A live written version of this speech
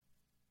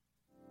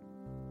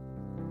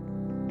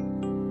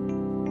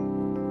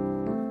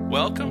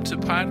Welcome to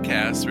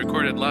podcasts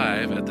recorded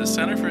live at the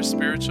Center for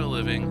Spiritual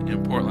Living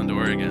in Portland,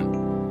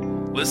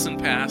 Oregon. Listen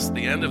past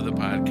the end of the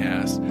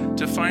podcast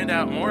to find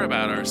out more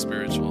about our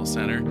spiritual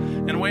center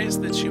and ways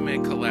that you may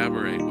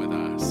collaborate with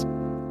us.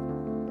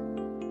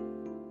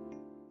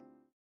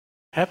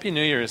 Happy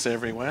New Year's,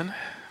 everyone.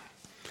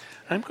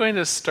 I'm going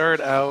to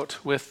start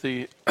out with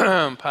the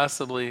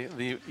possibly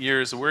the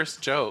year's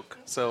worst joke.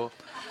 So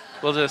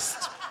we'll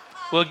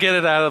get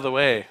it out of the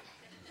way.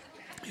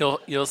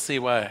 You'll see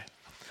why.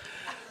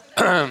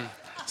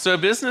 So a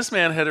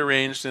businessman had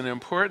arranged an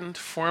important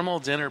formal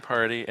dinner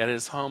party at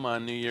his home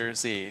on New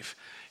Year's Eve.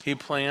 He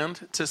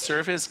planned to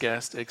serve his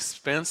guests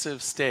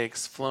expensive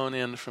steaks flown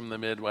in from the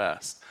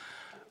Midwest.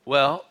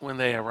 Well, when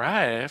they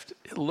arrived,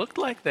 it looked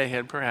like they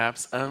had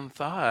perhaps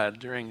unthawed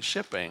during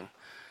shipping.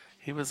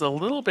 He was a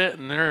little bit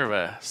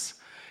nervous.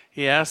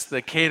 He asked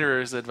the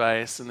caterer's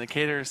advice, and the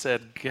caterer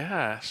said,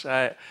 "Gosh,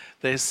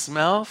 they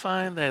smell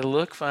fine, they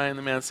look fine."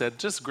 The man said,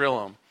 "Just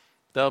grill them.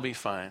 They'll be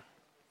fine."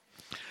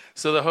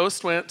 So the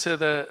host went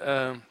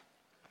to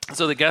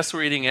so the guests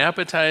were eating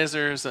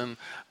appetizers and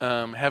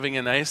having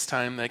a nice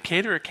time. The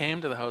caterer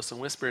came to the host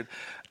and whispered,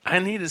 "I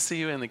need to see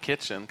you in the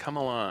kitchen. Come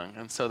along."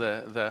 And so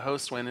the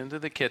host went into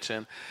the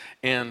kitchen,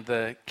 and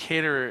the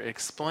caterer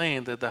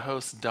explained that the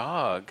host's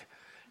dog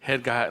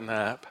had gotten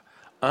up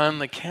on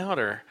the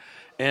counter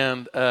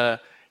and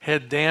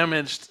had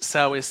damaged,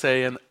 shall we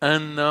say, an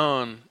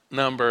unknown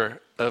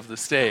number of the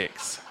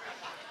steaks.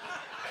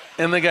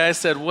 And the guy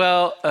said,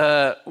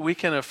 "Well, we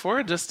can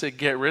afford just to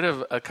get rid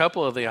of a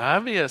couple of the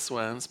obvious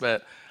ones,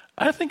 but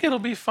I think it'll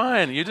be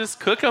fine. You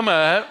just cook them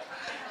up,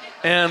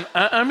 and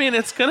I mean,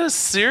 it's going to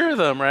sear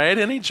them, right?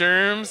 Any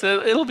germs,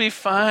 it'll be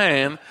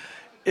fine.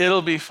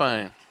 It'll be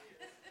fine."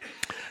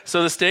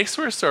 So the steaks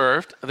were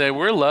served. They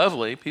were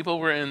lovely. People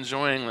were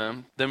enjoying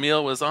them. The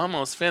meal was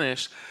almost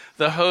finished.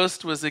 The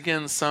host was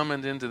again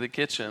summoned into the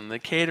kitchen. The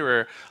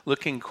caterer,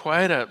 looking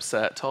quite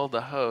upset, told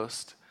the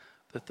host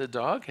that the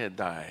dog had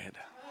died.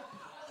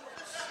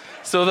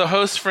 So the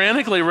host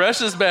frantically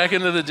rushes back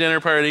into the dinner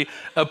party,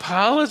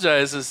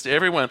 apologizes to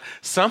everyone.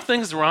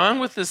 "Something's wrong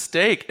with the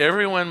steak.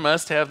 Everyone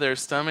must have their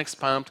stomachs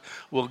pumped.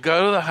 We'll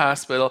go to the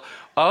hospital."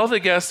 All the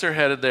guests are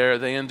headed there.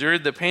 They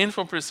endured the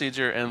painful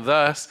procedure and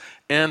thus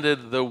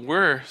ended the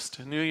worst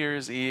New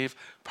Year's Eve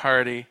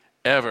party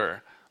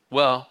ever.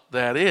 Well,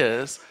 that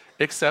is,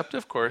 except,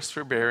 of course,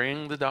 for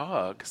burying the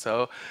dog.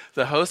 So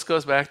the host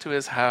goes back to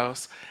his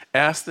house,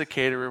 asks the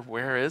caterer,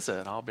 "Where is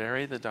it? I'll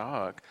bury the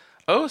dog."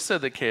 "Oh,"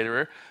 said the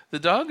caterer, "the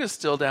dog is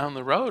still down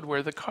the road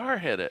where the car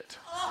hit it."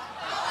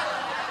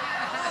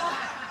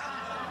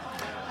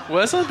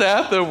 Wasn't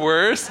that the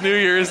worst New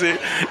Year's Eve?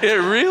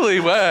 It really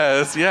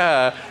was,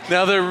 yeah.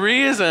 Now the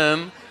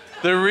reason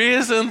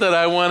that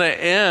I want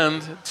to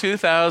end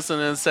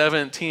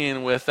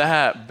 2017 with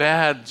that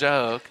bad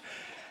joke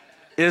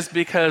is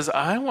because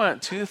I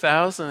want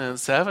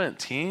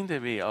 2017 to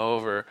be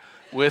over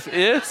with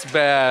its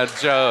bad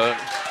joke.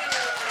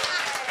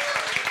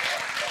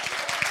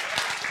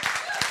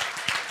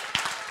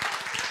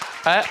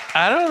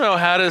 I don't know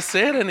how to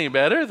say it any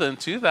better than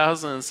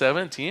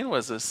 2017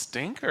 was a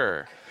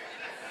stinker.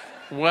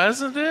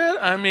 Wasn't it?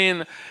 I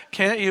mean,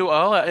 can't you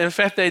all? In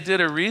fact, they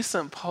did a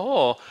recent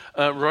poll.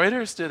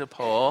 Reuters did a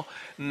poll.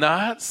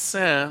 Not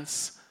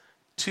since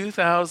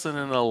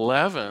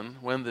 2011,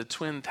 when the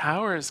Twin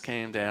Towers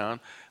came down,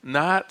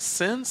 not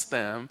since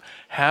then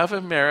have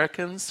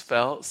Americans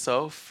felt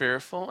so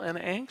fearful and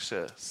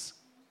anxious.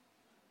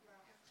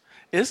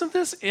 Isn't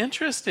this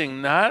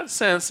interesting? Not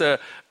since a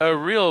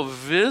real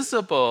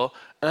visible,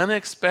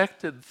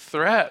 unexpected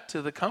threat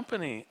to the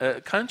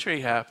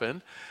country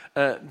happened,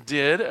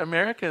 did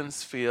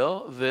Americans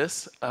feel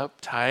this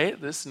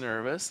uptight, this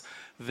nervous,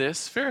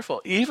 this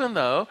fearful. Even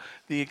though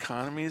the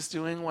economy is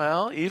doing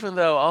well, even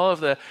though all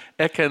of the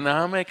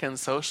economic and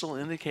social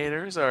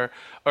indicators are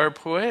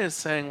poised,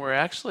 saying we're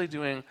actually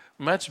doing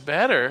much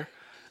better,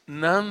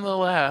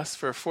 nonetheless,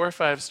 for 4 or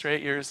 5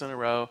 straight years in a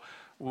row,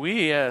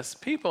 we as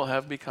people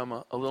have become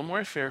a little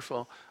more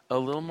fearful, a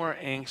little more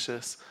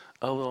anxious,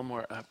 a little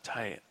more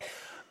uptight.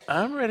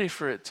 I'm ready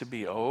for it to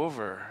be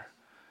over.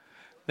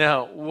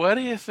 Now, what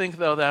do you think,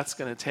 though, that's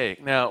going to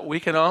take? Now,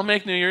 we can all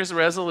make New Year's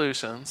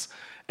resolutions,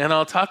 and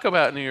I'll talk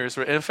about New Year's.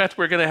 In fact,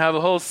 we're going to have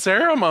a whole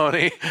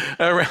ceremony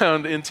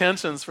around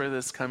intentions for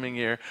this coming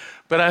year.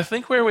 But I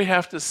think where we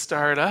have to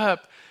start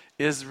up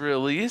is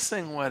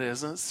releasing what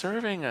isn't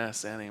serving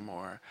us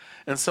anymore.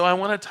 And so I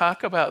want to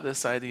talk about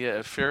this idea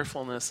of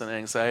fearfulness and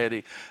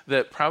anxiety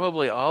that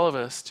probably all of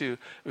us, to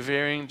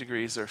varying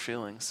degrees, are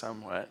feeling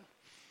somewhat.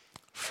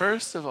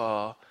 First of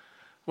all,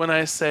 when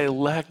I say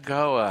let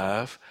go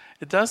of,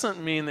 it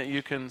doesn't mean that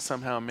you can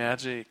somehow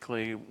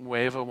magically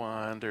wave a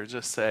wand or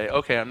just say,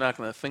 "Okay, I'm not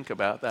going to think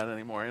about that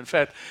anymore." In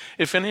fact,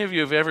 if any of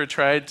you have ever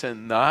tried to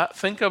not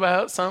think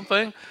about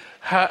something,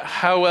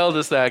 how well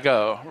does that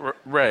go?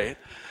 Right.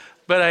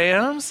 But I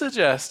am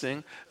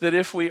suggesting that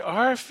if we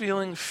are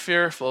feeling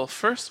fearful,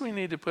 first we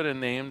need to put a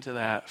name to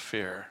that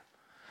fear.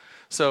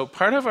 So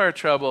part of our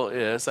trouble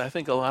is, I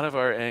think a lot of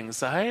our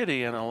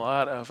anxiety and a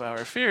lot of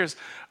our fears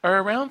are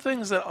around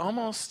things that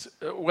almost,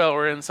 well,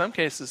 or in some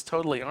cases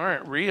totally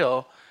aren't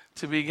real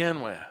to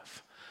begin with.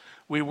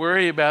 We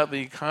worry about the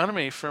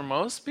economy. For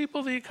most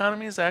people, the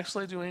economy is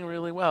actually doing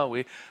really well.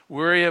 We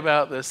worry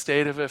about the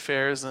state of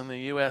affairs in the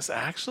U.S.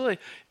 Actually,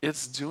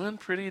 it's doing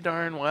pretty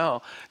darn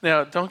well.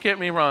 Now, don't get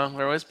me wrong.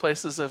 There are always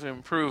places of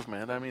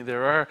improvement. I mean,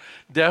 there are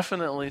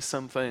definitely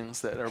some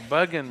things that are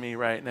bugging me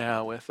right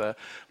now with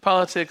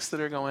politics that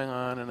are going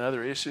on and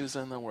other issues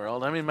in the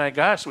world. I mean, my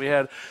gosh, we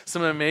had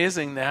some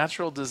amazing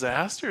natural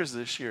disasters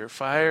this year.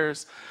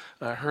 Fires,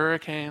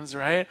 hurricanes,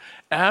 right?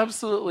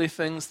 Absolutely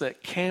things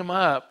that came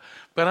up.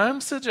 But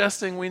I'm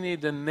suggesting we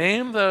need to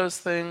name those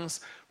things,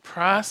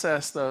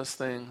 process those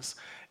things,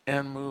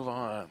 and move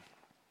on.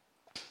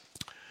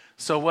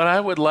 So what I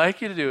would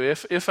like you to do,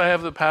 if I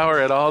have the power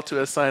at all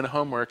to assign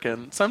homework,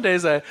 and some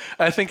days I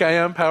think I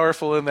am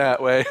powerful in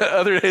that way,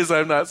 other days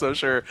I'm not so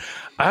sure,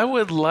 I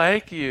would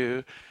like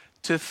you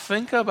to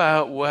think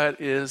about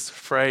what is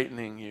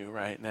frightening you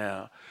right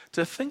now.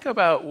 To think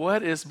about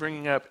what is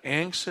bringing up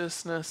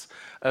anxiousness,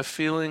 a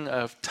feeling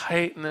of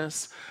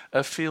tightness,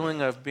 a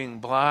feeling of being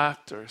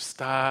blocked or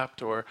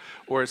stopped, or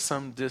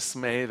some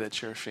dismay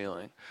that you're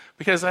feeling.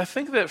 Because I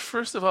think that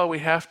first of all, we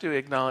have to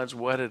acknowledge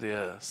what it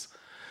is.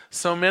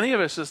 So many of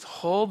us just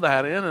hold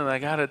that in, and I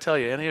got to tell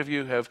you, any of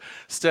you have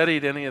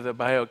studied any of the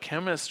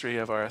biochemistry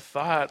of our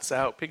thoughts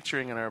out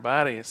picturing in our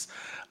bodies,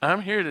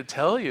 I'm here to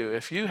tell you,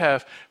 if you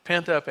have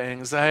pent-up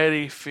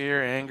anxiety,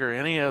 fear, anger,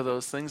 any of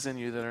those things in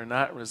you that are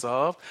not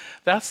resolved,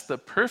 that's the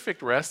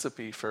perfect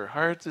recipe for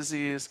heart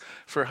disease,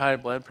 for high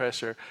blood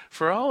pressure,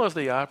 for all of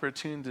the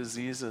opportune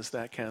diseases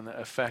that can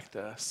affect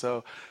us.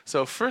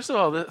 So first of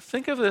all,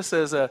 think of this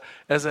as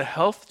a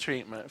health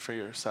treatment for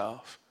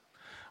yourself.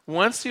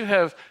 Once you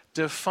have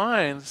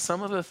defined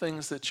some of the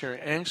things that you're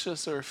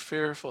anxious or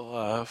fearful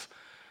of,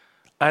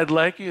 I'd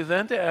like you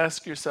then to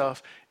ask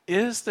yourself,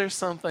 is there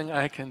something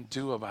I can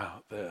do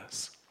about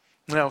this?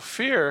 Now,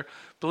 fear,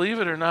 believe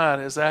it or not,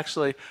 is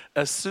actually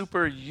a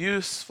super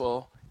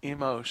useful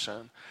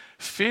emotion.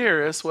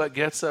 Fear is what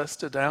gets us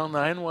to dial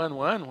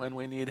 911 when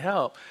we need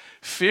help.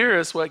 Fear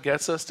is what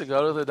gets us to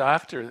go to the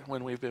doctor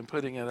when we've been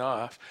putting it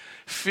off.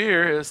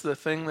 Fear is the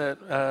thing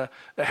that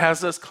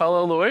has us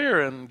call a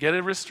lawyer and get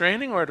a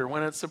restraining order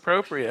when it's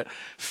appropriate.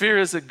 Fear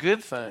is a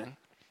good thing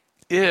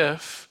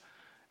if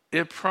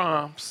it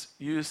prompts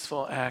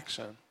useful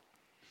action.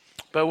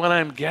 But what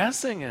I'm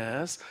guessing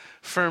is,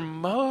 for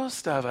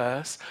most of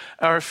us,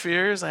 our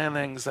fears and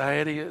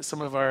anxiety,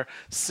 some of our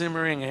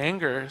simmering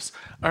angers,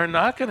 are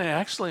not going to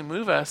actually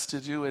move us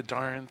to do a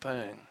darn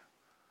thing.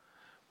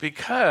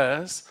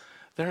 Because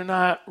they're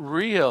not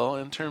real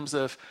in terms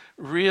of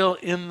real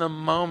in the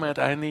moment,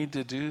 I need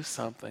to do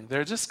something.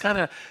 They're just kind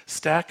of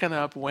stacking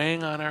up,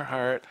 weighing on our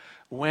heart,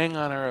 weighing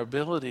on our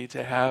ability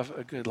to have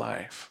a good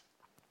life.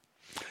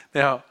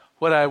 Now,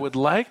 what I would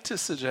like to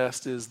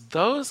suggest is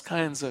those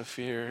kinds of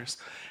fears,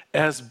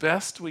 as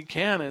best we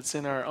can, it's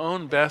in our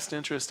own best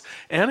interest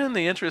and in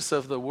the interest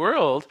of the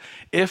world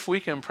if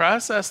we can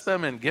process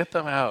them and get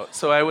them out.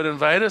 So I would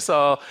invite us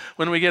all,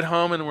 when we get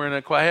home and we're in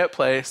a quiet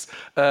place,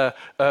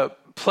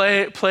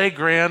 play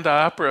grand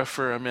opera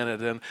for a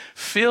minute and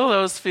feel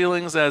those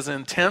feelings as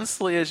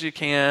intensely as you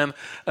can.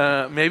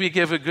 Maybe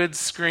give a good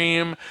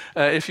scream.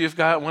 If you've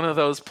got one of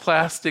those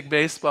plastic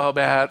baseball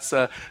bats,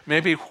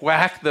 maybe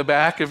whack the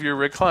back of your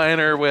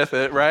recliner with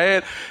it,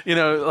 right? You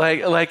know,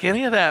 like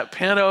any of that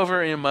pent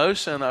over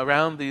emotion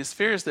around these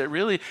fears that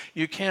really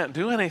you can't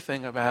do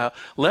anything about.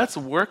 Let's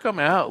work them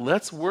out.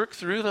 Let's work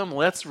through them.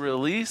 Let's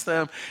release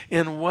them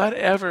in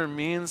whatever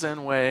means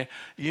and way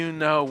you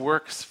know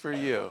works for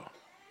you.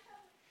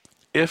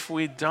 If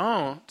we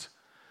don't,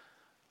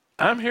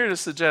 I'm here to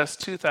suggest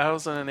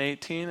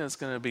 2018 is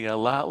going to be a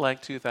lot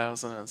like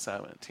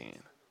 2017.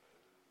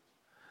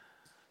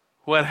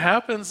 What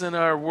happens in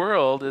our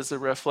world is a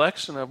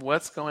reflection of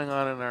what's going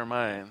on in our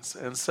minds.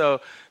 And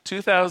so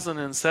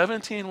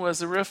 2017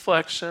 was a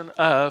reflection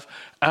of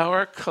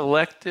our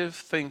collective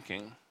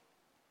thinking.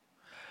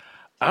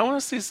 I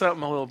want to see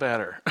something a little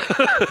better.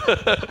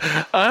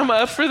 I'm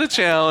up for the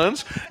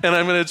challenge, and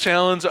I'm going to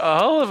challenge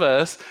all of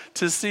us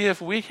to see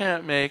if we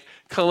can't make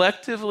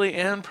collectively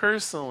and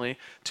personally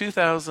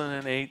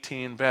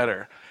 2018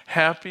 better,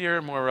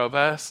 happier, more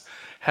robust,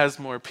 has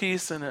more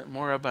peace in it,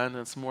 more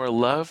abundance, more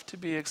love to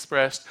be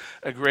expressed,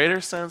 a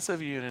greater sense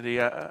of unity.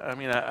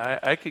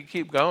 I could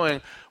keep going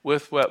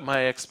with what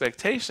my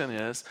expectation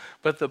is,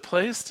 but the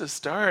place to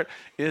start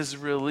is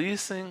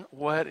releasing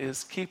what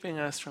is keeping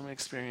us from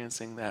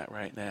experiencing that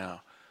right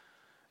now.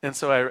 And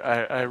so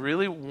I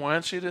really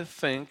want you to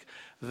think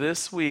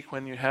this week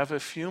when you have a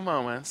few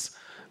moments,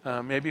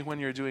 maybe when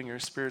you're doing your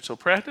spiritual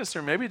practice,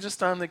 or maybe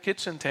just on the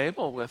kitchen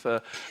table with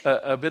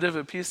a bit of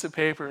a piece of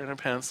paper and a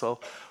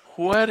pencil,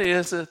 what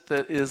is it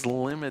that is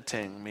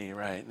limiting me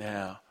right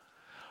now?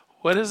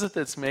 What is it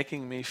that's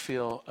making me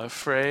feel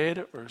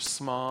afraid or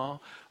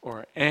small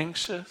or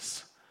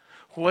anxious?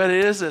 What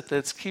is it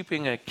that's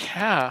keeping a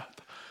cap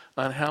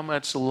on how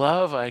much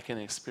love I can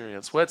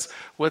experience.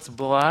 What's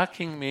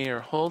blocking me or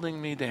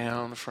holding me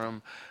down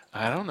from,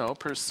 I don't know,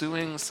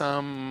 pursuing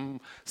something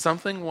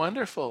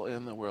wonderful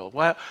in the world?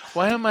 Why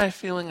am I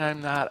feeling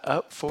I'm not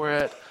up for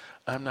it?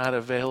 I'm not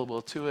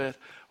available to it?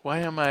 Why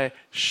am I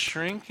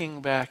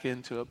shrinking back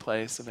into a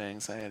place of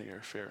anxiety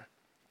or fear?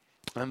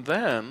 And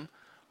then,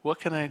 what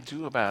can I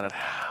do about it?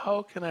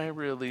 How can I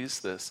release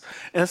this?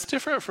 And it's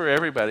different for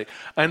everybody.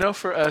 I know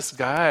for us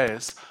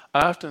guys,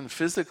 often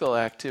physical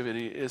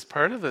activity is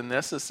part of the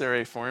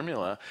necessary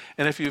formula.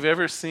 And if you've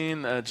ever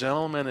seen a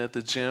gentleman at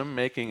the gym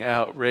making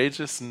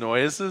outrageous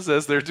noises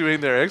as they're doing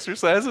their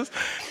exercises,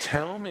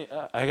 tell me,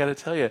 I got to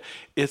tell you,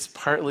 it's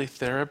partly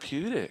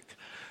therapeutic.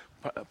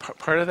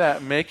 Part of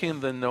that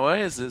making the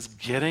noise is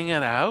getting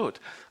it out,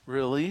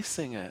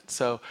 releasing it.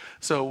 So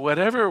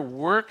whatever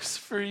works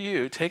for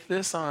you, take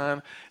this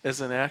on as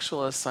an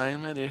actual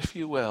assignment, if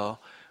you will.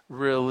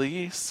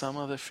 Release some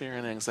of the fear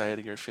and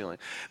anxiety you're feeling.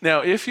 Now,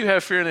 if you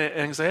have fear and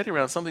anxiety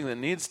around something that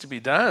needs to be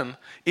done,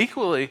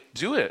 equally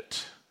do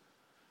it,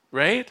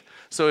 right?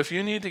 So if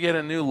you need to get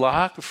a new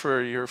lock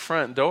for your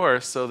front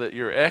door so that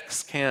your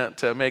ex can't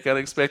make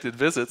unexpected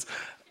visits,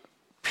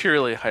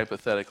 purely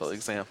hypothetical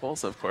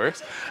examples, of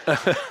course.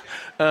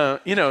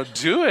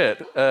 Do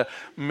it.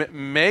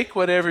 Make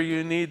whatever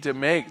you need to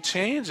make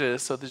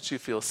changes so that you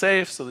feel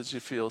safe, so that you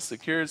feel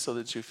secured, so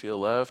that you feel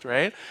loved,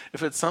 right?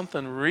 If it's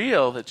something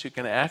real that you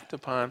can act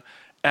upon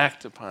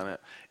it.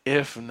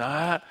 If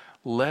not,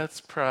 let's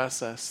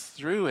process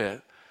through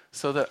it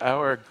so that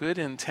our good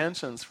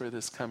intentions for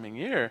this coming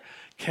year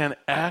can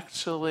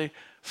actually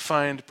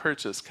find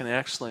purchase, can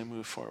actually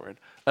move forward.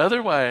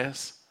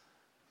 Otherwise,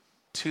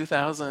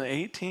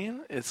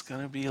 2018, it's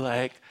going to be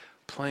like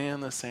playing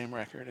the same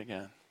record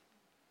again.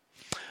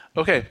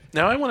 Okay,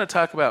 now I want to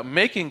talk about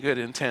making good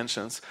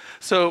intentions.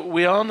 So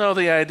we all know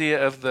the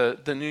idea of the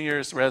New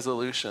Year's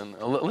resolution.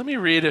 Let me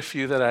read a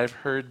few that I've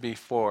heard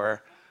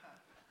before.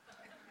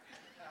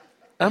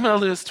 I'm going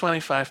to lose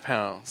 25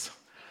 pounds.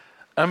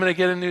 I'm going to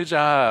get a new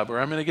job, or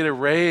I'm going to get a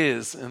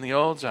raise in the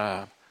old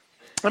job.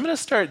 I'm going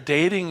to start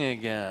dating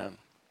again.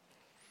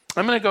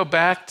 I'm going to go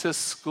back to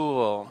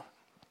school.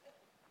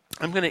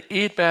 I'm going to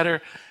eat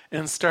better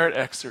and start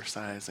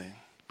exercising.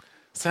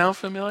 Sound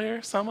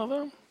familiar, some of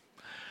them?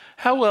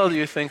 How well do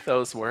you think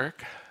those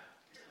work?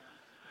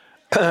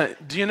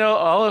 Do you know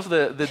all of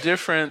the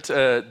different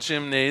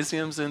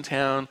gymnasiums in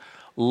town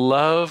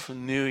love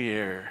New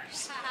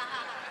Year's?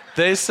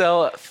 They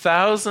sell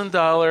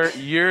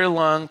 $1,000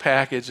 year-long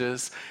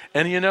packages,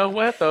 and you know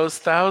what? Those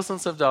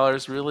thousands of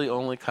dollars really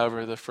only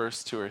cover the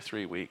first 2 or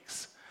 3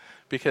 weeks,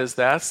 because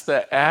that's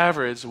the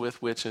average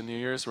with which a New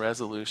Year's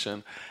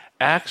resolution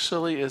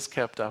actually is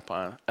kept up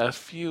on, a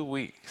few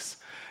weeks.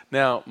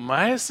 Now,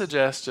 my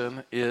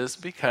suggestion is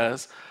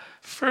because,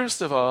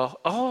 first of all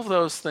of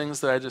those things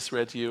that I just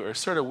read to you are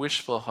sort of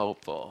wishful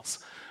hopefuls.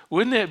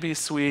 Wouldn't it be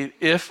sweet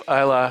if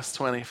I lost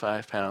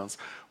 25 pounds?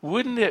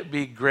 Wouldn't it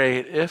be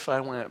great if I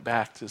went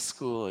back to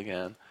school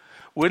again?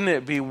 Wouldn't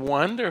it be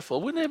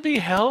wonderful? Wouldn't it be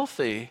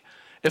healthy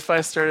if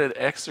I started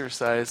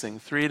exercising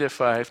 3 to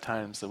 5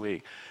 times a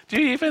week?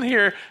 Do you even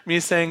hear me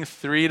saying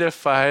 3 to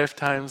 5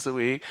 times a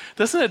week?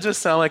 Doesn't it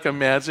just sound like a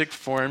magic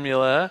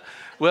formula?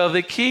 Well,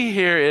 the key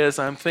here is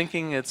I'm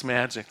thinking it's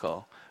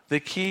magical. The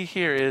key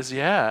here is,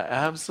 yeah,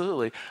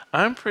 absolutely.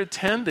 I'm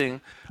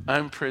pretending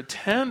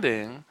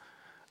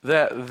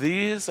that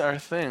these are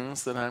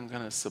things that I'm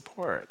going to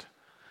support.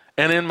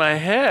 And in my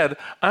head,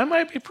 I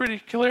might be pretty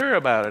clear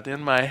about it.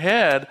 In my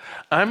head,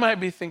 I might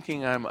be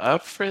thinking I'm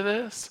up for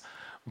this,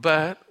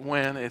 but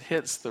when it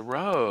hits the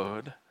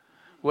road,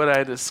 what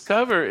I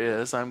discover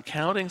is I'm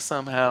counting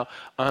somehow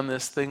on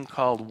this thing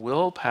called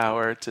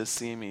willpower to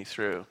see me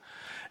through.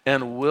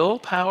 And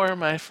willpower,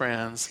 my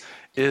friends,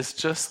 is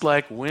just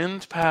like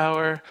wind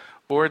power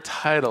or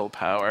tidal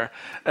power.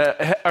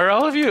 Are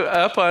all of you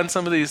up on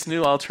some of these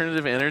new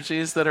alternative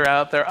energies that are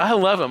out there? I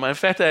love them. In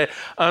fact,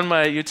 on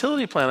my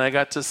utility plan, I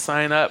got to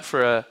sign up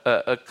for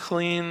a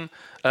clean,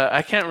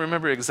 I can't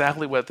remember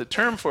exactly what the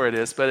term for it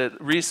is, but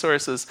it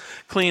resources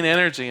clean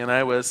energy, and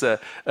I was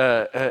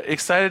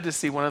excited to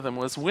see one of them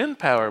was wind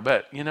power.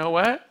 But you know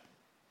what?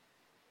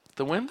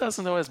 The wind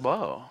doesn't always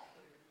blow.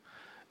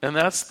 And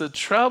that's the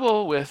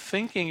trouble with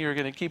thinking you're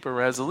going to keep a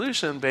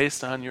resolution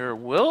based on your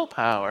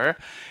willpower,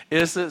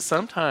 is that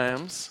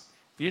sometimes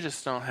you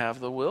just don't have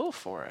the will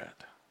for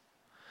it.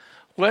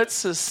 What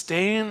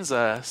sustains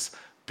us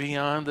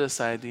beyond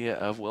this idea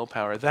of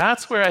willpower?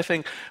 That's where I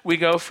think we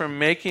go from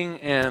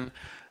making an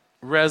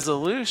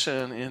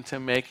resolution into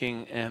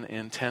making an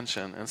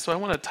intention. And so I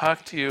want to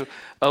talk to you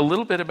a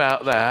little bit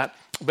about that.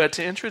 But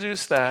to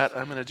introduce that,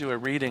 I'm going to do a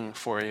reading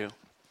for you.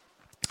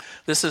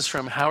 This is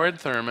from Howard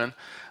Thurman,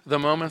 The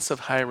Moments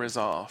of High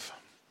Resolve.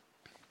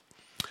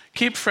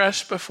 Keep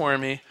fresh before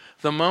me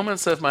the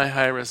moments of my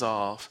high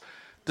resolve.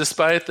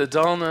 Despite the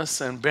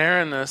dullness and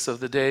barrenness of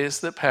the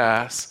days that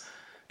pass,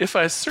 if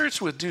I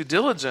search with due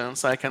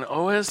diligence, I can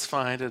always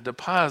find a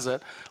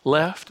deposit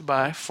left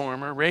by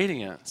former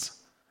radiance.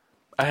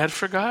 I had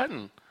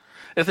forgotten.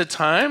 At the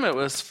time, it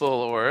was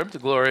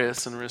full-orbed,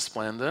 glorious and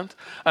resplendent.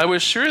 I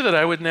was sure that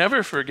I would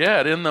never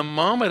forget. In the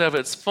moment of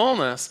its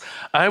fullness,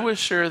 I was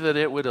sure that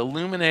it would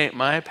illuminate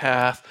my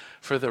path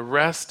for the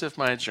rest of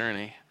my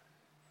journey.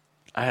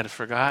 I had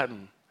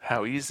forgotten.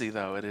 How easy,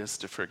 though, it is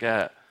to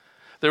forget.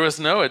 There was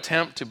no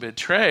attempt to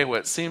betray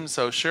what seemed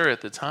so sure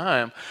at the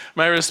time.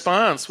 My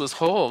response was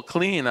whole,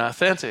 clean,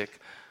 authentic.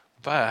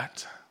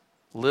 But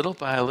little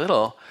by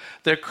little,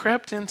 there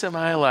crept into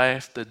my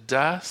life the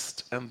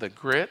dust and the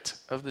grit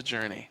of the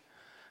journey.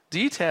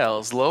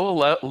 Details,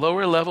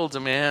 lower level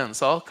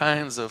demands, all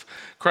kinds of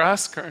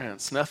cross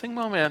currents, nothing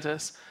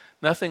momentous,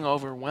 nothing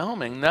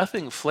overwhelming,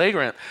 nothing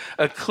flagrant.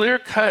 A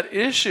clear-cut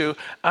issue,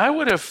 I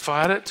would have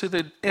fought it to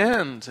the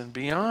end and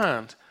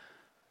beyond.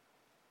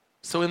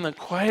 So in the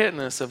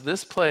quietness of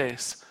this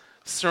place,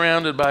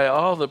 surrounded by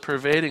all the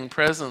pervading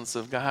presence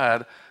of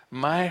God,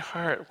 my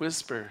heart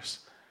whispers,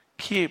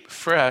 keep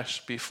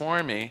fresh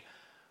before me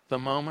the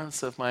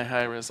moments of my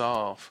high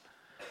resolve,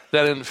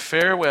 that in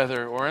fair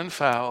weather or in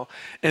foul,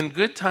 in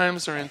good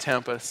times or in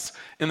tempests,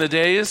 in the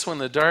days when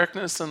the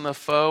darkness and the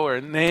foe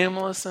are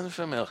nameless and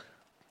familiar,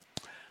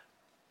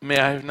 may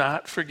I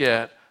not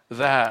forget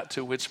that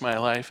to which my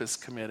life is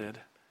committed.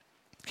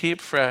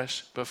 Keep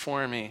fresh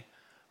before me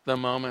the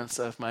moments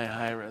of my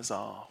high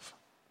resolve.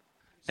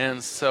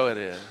 And so it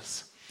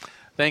is.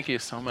 Thank you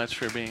so much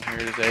for being here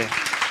today.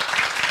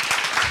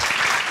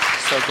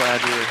 So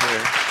glad you were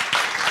here.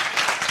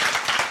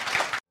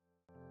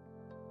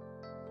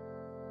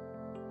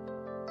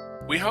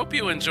 We hope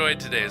you enjoyed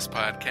today's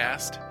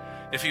podcast.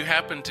 If you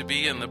happen to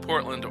be in the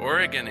Portland,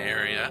 Oregon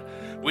area,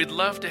 we'd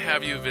love to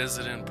have you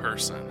visit in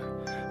person.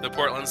 The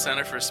Portland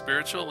Center for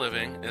Spiritual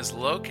Living is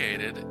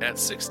located at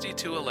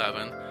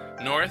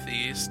 6211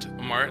 Northeast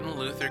Martin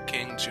Luther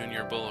King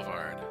Jr.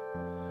 Boulevard.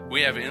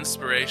 We have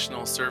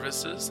inspirational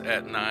services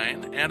at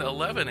 9 and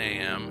 11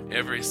 a.m.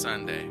 every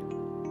Sunday.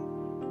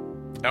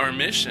 Our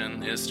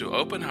mission is to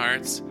open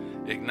hearts,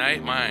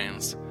 ignite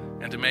minds,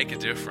 and to make a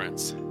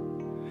difference.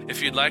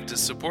 If you'd like to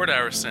support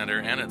our center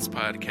and its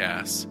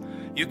podcasts,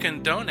 you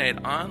can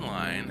donate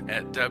online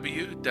at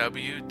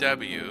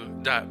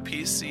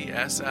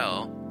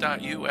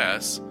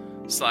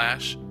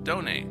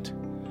www.pcsl.us/donate.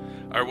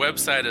 Our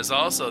website is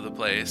also the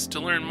place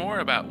to learn more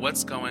about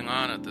what's going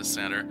on at the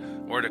center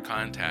or to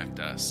contact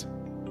us.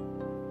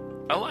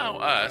 Allow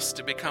us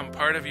to become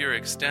part of your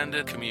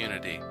extended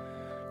community.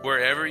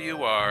 Wherever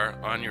you are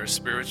on your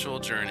spiritual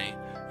journey,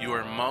 you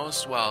are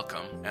most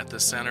welcome at the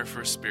Center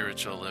for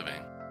Spiritual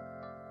Living.